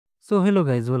So hello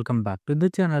guys, welcome back to the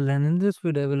channel, and in this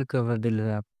video I will cover the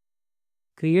lab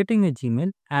creating a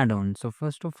Gmail add-on. So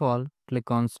first of all, click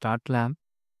on Start Lab.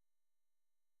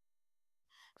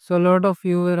 So a lot of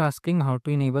you were asking how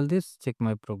to enable this, check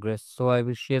my progress. So I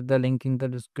will share the link in the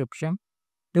description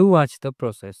to watch the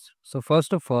process. So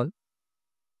first of all,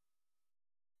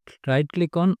 right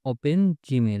click on Open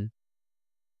Gmail.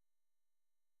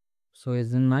 So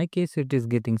as in my case, it is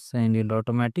getting signed in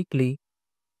automatically.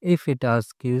 If it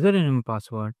asks username and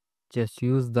password, just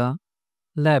use the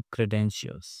lab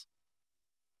credentials.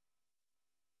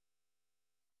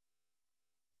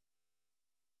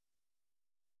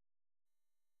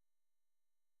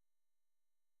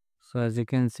 So as you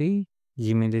can see,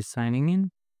 Gmail is signing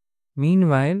in.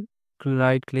 Meanwhile,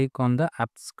 right click on the app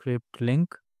script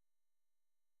link.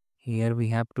 Here we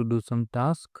have to do some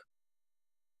task.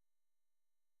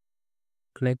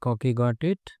 Click OK, got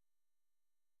it.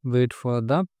 Wait for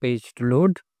the page to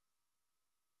load.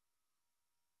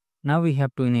 Now we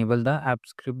have to enable the app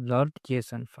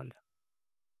script.json file.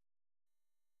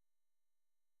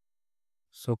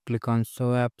 So click on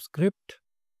show app script.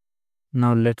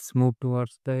 Now let's move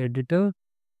towards the editor.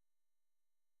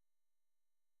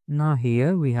 Now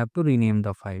here we have to rename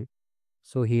the file.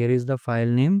 So here is the file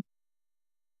name.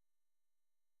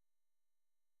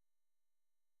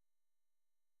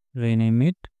 Rename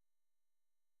it.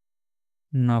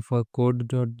 Now for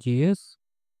code.js,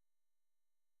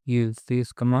 use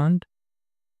this command.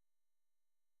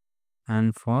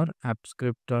 And for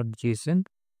appscript.json,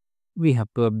 we have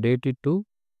to update it too.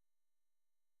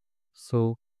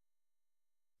 So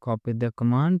copy the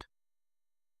command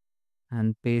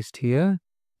and paste here.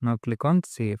 Now click on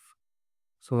save.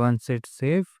 So once it's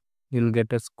saved, you'll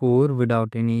get a score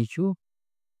without any issue.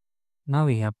 Now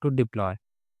we have to deploy.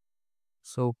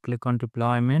 So click on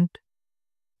deployment,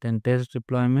 then test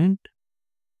deployment,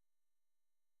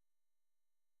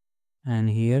 and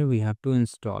here we have to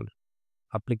install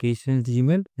applications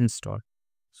Gmail install.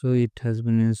 So it has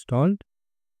been installed.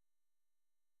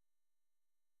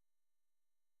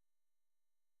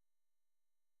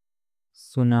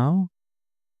 So now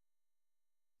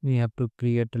we have to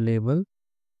create a label.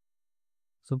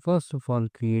 So first of all,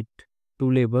 create two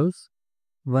labels.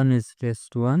 One is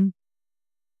test1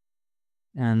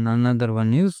 and another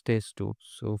one is test2.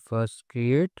 So first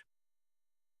create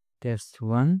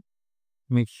test1.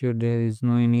 Make sure there is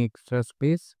no any extra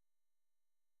space.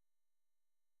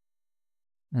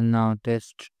 And now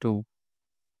test2.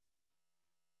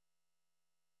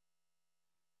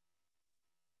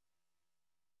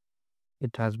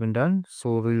 It has been done.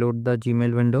 So reload the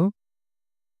Gmail window.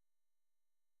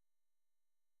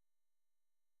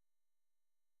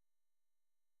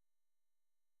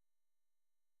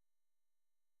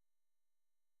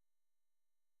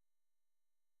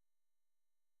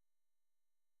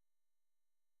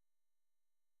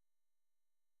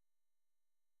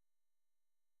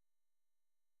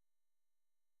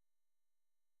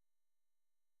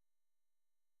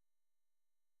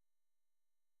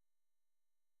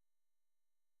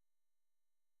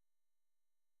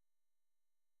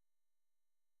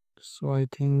 So I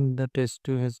think the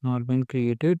test2 has not been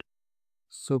created.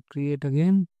 So create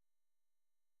again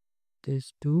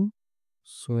test2.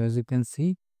 So as you can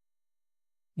see,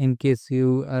 in case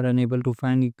you are unable to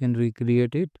find, you can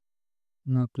recreate it.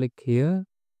 Now click here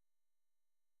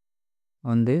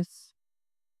on this.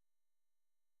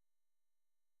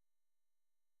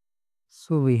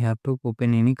 So we have to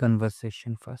open any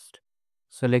conversation first.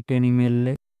 Select any email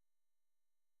link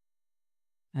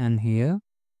and here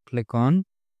click on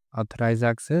authorize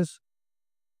access.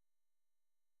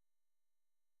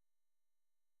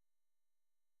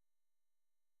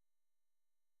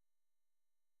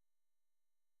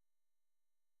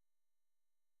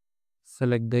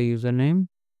 Select the username.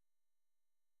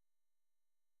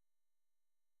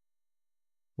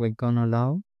 Click on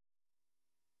allow.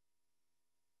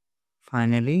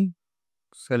 Finally,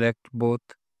 select both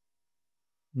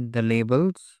the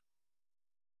labels.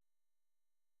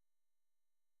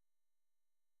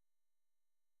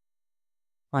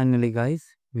 Finally guys,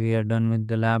 we are done with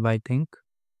the lab, I think.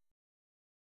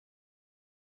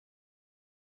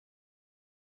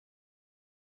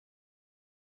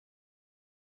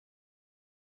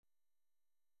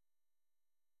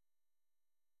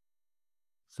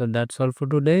 So that's all for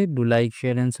today. Do like,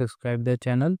 share and subscribe the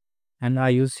channel. And I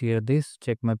use here this.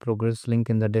 Check my progress link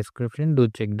in the description. Do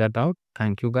check that out.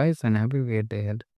 Thank you guys and have a great day ahead.